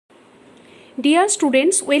Dear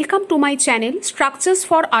students, welcome to my channel Structures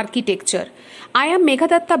for Architecture. I am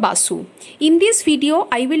Meghadatta Basu. In this video,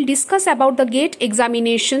 I will discuss about the GATE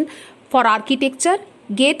examination for architecture,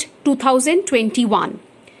 GATE 2021.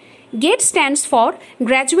 GATE stands for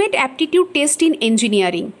Graduate Aptitude Test in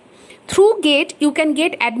Engineering. Through GATE, you can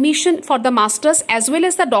get admission for the masters as well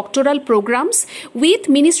as the doctoral programs with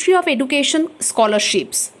Ministry of Education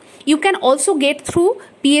scholarships. You can also get through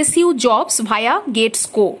PSU jobs via GATE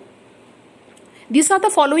Score. These are the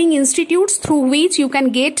following institutes through which you can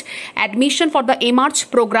get admission for the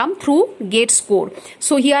MArch program through GATE Score.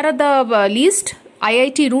 So here are the list: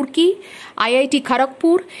 IIT Roorkee, IIT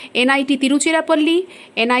Kharagpur, NIT Tiruchirappalli,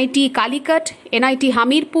 NIT Calicut, NIT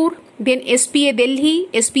Hamirpur, then SPA Delhi,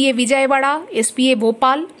 SPA Vijayawada, SPA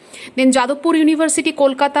Bhopal, then Jadavpur University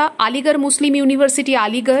Kolkata, Aligarh Muslim University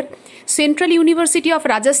Aligarh, Central University of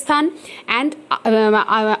Rajasthan and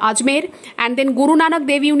Ajmer, and then Guru Nanak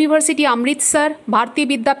Dev University Amritsar, Bharati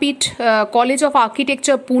Vidyapeeth College of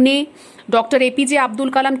Architecture Pune, Dr. APJ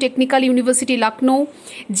Abdul Kalam Technical University Lucknow,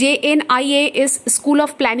 JNIAS School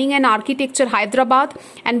of Planning and Architecture Hyderabad,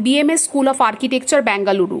 and BMS School of Architecture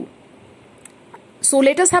Bengaluru. So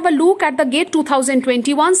let us have a look at the GATE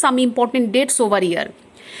 2021, some important dates over here.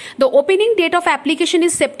 The opening date of application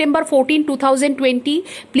is September 14, 2020.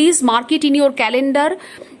 Please mark it in your calendar.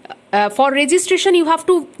 For registration, you have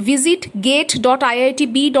to visit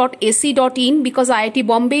gate.iitb.ac.in because IIT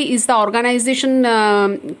Bombay is the organization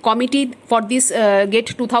committee for this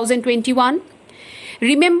GATE 2021.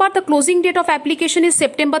 Remember, the closing date of application is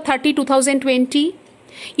September 30, 2020.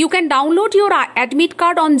 You can download your admit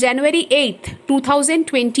card on January 8th,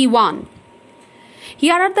 2021.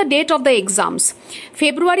 Here are the date of the exams.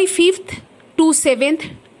 February 5th to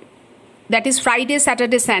 7th, that is Friday,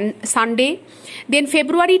 Saturday, Sunday. Then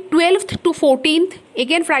February 12th to 14th,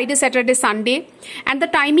 again Friday, Saturday, Sunday. And the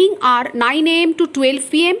timing are 9 a.m. to 12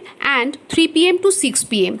 p.m. and 3 p.m. to 6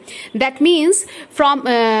 p.m. That means from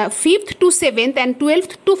 5th to 7th and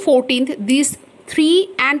 12th to 14th, these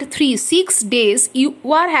 6 days you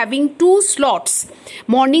are having two slots,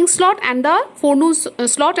 morning slot and the forenoon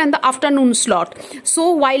slot and the afternoon slot.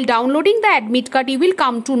 So while downloading the admit card, you will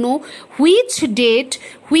come to know which date,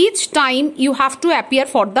 which time you have to appear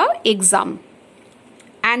for the exam.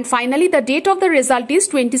 And finally, the date of the result is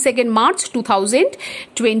 22nd March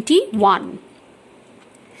 2021.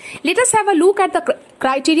 Let us have a look at the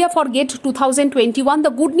criteria for GATE 2021. The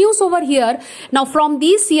good news over here, now from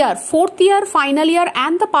this year, 4th year, final year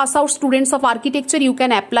and the pass out students of architecture, you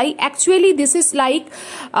can apply. Actually, this is like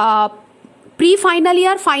pre-final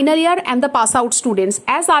year, final year and the pass out students.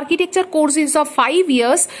 As architecture course is of 5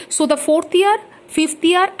 years, so the 4th year, 5th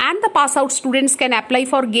year and the pass out students can apply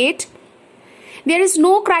for GATE. There is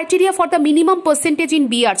no criteria for the minimum percentage in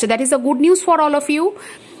BArch. That is a good news for all of you,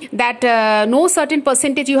 that no certain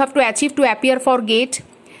percentage you have to achieve to appear for GATE.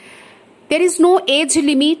 There is no age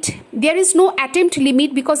limit. There is no attempt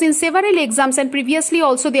limit, because in several exams and previously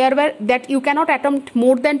also there were that you cannot attempt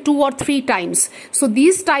more than 2 or 3 times. So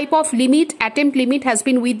this type of limit, attempt limit, has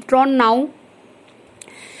been withdrawn now.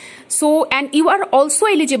 So, and you are also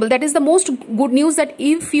eligible, that is the most good news, that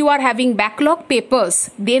if you are having backlog papers,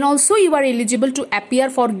 then also you are eligible to appear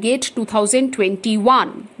for GATE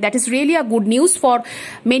 2021. That is really a good news for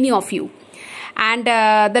many of you. And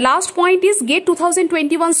the last point is GATE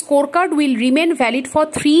 2021 scorecard will remain valid for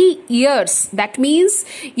 3 years. That means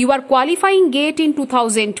you are qualifying GATE in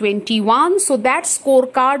 2021. So that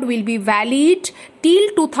scorecard will be valid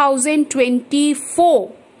till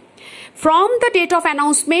 2024. From the date of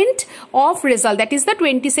announcement of result, that is the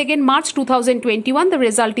 22nd March 2021, the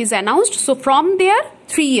result is announced. So from there,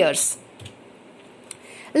 3 years.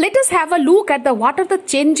 Let us have a look at what are the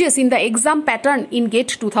changes in the exam pattern in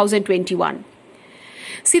GATE 2021.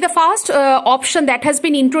 See, the first option that has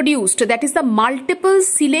been introduced, that is the multiple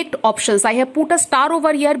select options. I have put a star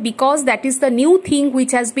over here because that is the new thing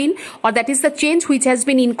which has been, or that is the change which has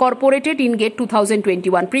been incorporated in GATE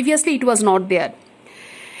 2021. Previously, it was not there.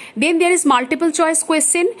 Then there is multiple choice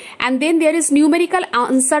question, and then there is numerical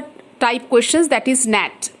answer type questions, that is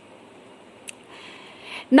NAT.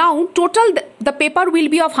 Now total the paper will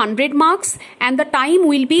be of 100 marks and the time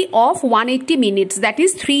will be of 180 minutes, that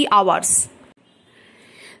is 3 hours.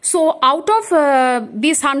 So out of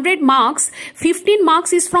these 100 marks, 15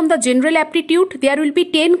 marks is from the general aptitude. There will be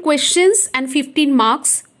 10 questions and 15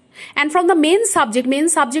 marks. And from the main subject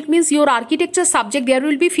means your architecture subject, there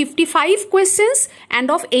will be 55 questions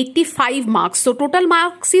and of 85 marks. So total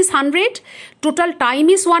marks is 100, total time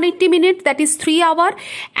is 180 minutes, that is 3 hours,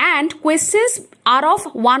 and questions are of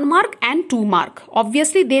 1 mark and 2 mark.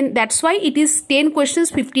 Obviously then that's why it is 10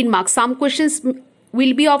 questions, 15 marks. Some questions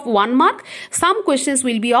will be of 1 mark, some questions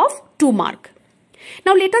will be of 2 mark.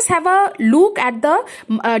 Now let us have a look at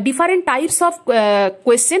the different types of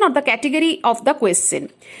question or the category of the question.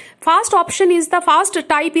 First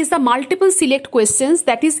type is the multiple select questions,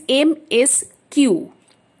 that is MSQ.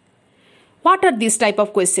 What are these type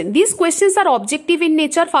of questions? These questions are objective in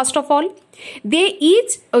nature. First of all, they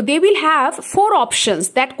will have 4 options.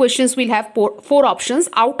 That questions will have 4 options,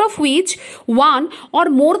 out of which one or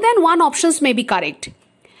more than one options may be correct.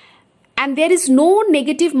 And there is no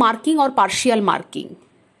negative marking or partial marking.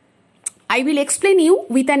 I will explain you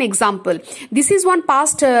with an example. This is one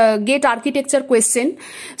past gate architecture question.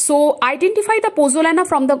 So identify the pozzolana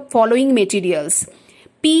from the following materials: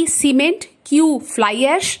 P cement, Q fly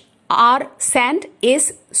ash, R sand,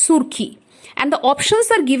 S surkhi. And the options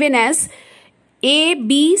are given as A,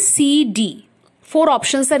 B, C, D. 4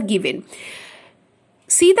 options are given.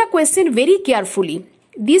 See the question very carefully.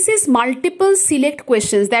 This is multiple select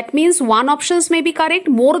questions. That means one options may be correct,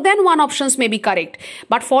 more than one options may be correct.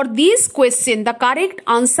 But for this question, the correct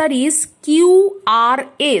answer is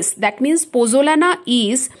QRS. That means pozzolana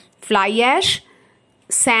is fly ash,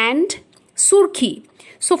 sand, surkhi.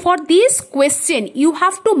 So for this question, you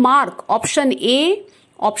have to mark option A,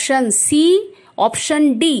 option C,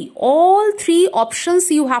 option D. All 3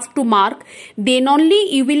 options you have to mark. Then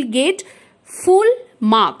only you will get full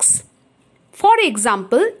marks. For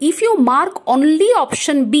example, if you mark only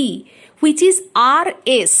option B, which is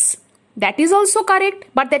RS, that is also correct,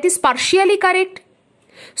 but that is partially correct.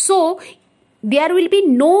 So there will be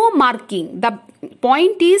no marking. The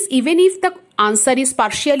point is, even if the answer is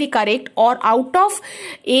partially correct or out of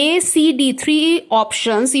A, C, D, 3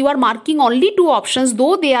 options, you are marking only 2 options,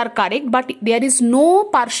 though they are correct, but there is no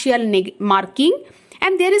partial marking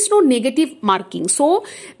and there is no negative marking. So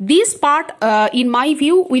this part, in my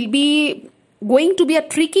view, will be going to be a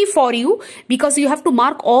tricky for you because you have to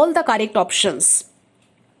mark all the correct options.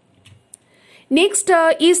 Next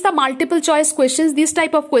is the multiple choice questions. This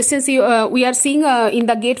type of questions we are seeing in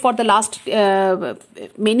the gate for the last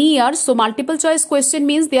many years. So multiple choice question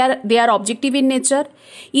means they are objective in nature.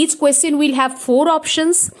 Each question will have 4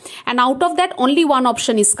 options and out of that only one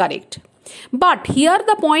option is correct. But here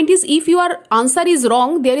the point is, if your answer is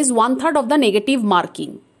wrong, there is 1/3 of the negative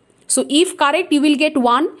marking. So if correct, you will get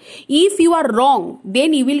 1. If you are wrong,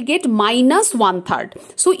 then you will get minus 1/3.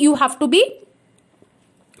 So you have to be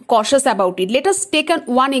cautious about it. Let us take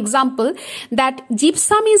one example, that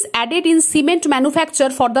gypsum is added in cement manufacture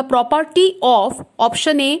for the property of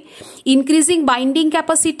option A, increasing binding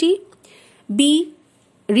capacity, B,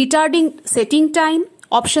 retarding setting time,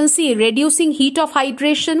 option C, reducing heat of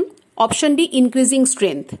hydration, option D, increasing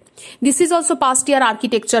strength. This is also past year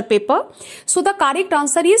architecture paper. So the correct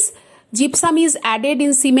answer is gypsum is added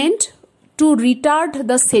in cement to retard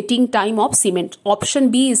the setting time of cement. Option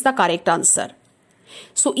B is the correct answer.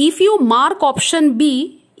 So if you mark option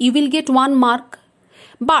B, you will get 1 mark.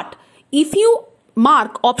 But if you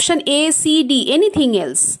mark option A, C, D, anything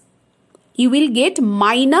else, you will get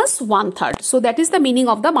minus 1/3. So that is the meaning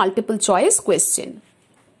of the multiple choice question.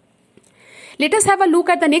 Let us have a look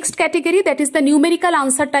at the next category, that is the numerical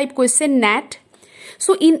answer type question, NAT.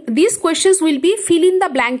 So in these questions will be fill in the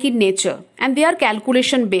blank in nature and they are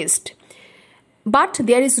calculation based. But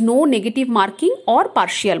there is no negative marking or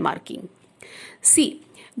partial marking. See,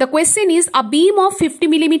 the question is, a beam of 50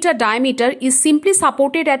 mm diameter is simply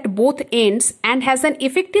supported at both ends and has an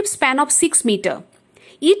effective span of 6 meter.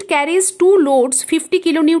 It carries 2 loads 50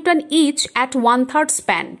 kN each at 1/3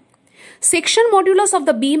 span. Section modulus of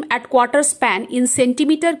the beam at quarter span in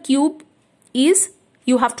centimeter cube is,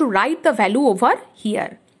 you have to write the value over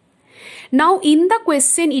here. Now in the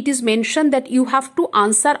question it is mentioned that you have to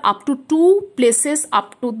answer up to 2 places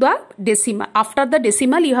up to the decimal. After the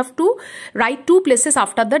decimal you have to write 2 places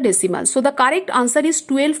after the decimal. So the correct answer is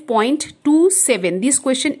 12.27. This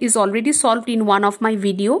question is already solved in one of my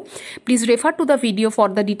video. Please refer to the video for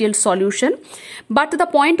the detailed solution. But the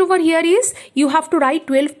point over here is you have to write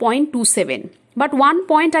 12.27. But one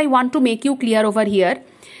point I want to make you clear over here.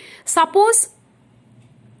 Suppose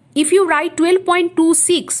if you write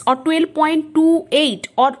 12.26 or 12.28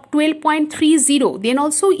 or 12.30, then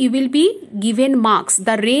also you will be given marks.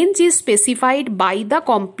 The range is specified by the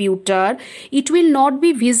computer. It will not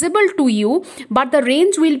be visible to you, but the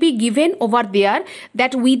range will be given over there,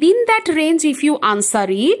 that within that range if you answer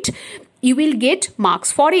it, you will get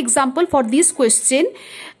marks. For example, for this question,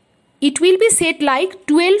 it will be set like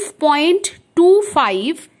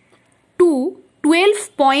 12.25 to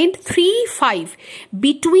 12.35.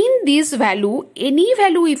 Between this value, any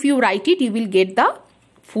value if you write it, you will get the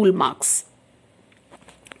full marks.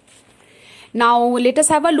 Now let us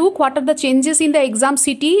have a look what are the changes in the exam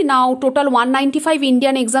city. Now total 195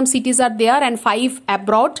 Indian exam cities are there and 5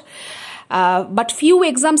 abroad. But few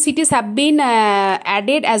exam cities have been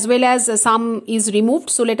added as well as some is removed.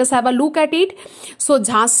 So let us have a look at it. So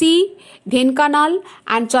Jhansi, Dhenkanal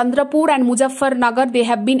and Chandrapur and Muzaffarnagar, they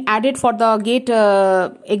have been added for the GATE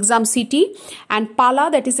exam city, and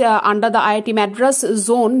Pala, that is under the IIT Madras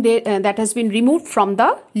zone, that has been removed from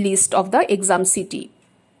the list of the exam city.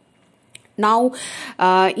 Now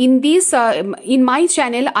in my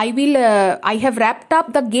channel I have wrapped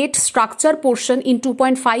up the GATE structure portion in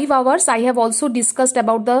 2.5 hours. I have also discussed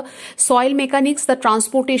about the soil mechanics, the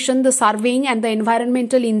transportation, the surveying and the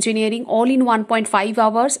environmental engineering all in 1.5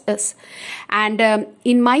 hours. And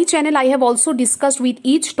in my channel I have also discussed with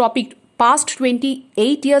each topic past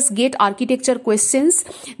 28 years GATE architecture questions.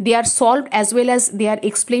 They are solved as well as they are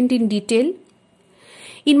explained in detail.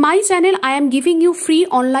 In my channel, I am giving you free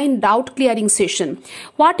online doubt clearing session.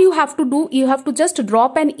 What you have to do, you have to just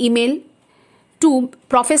drop an email to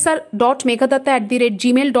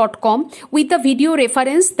professor.meghadatta@gmail.com with the video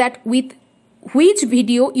reference that with which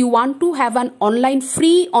video you want to have an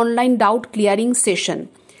free online doubt clearing session.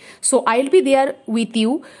 So I'll be there with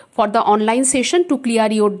you for the online session to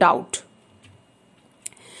clear your doubt.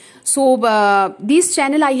 So this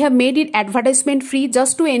channel I have made it advertisement free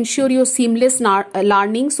just to ensure your seamless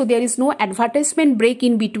learning. So there is no advertisement break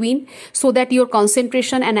in between, so that your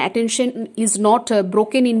concentration and attention is not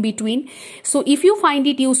broken in between. So if you find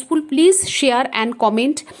it useful, please share and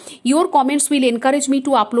comment. Your comments will encourage me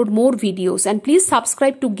to upload more videos, and please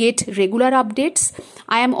subscribe to get regular updates.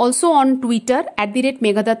 I am also on Twitter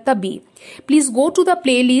 @Meghadatta_B. Please go to the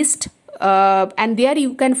playlist. And there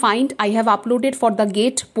you can find I have uploaded for the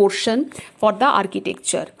GATE portion for the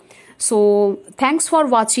architecture. So thanks for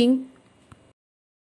watching.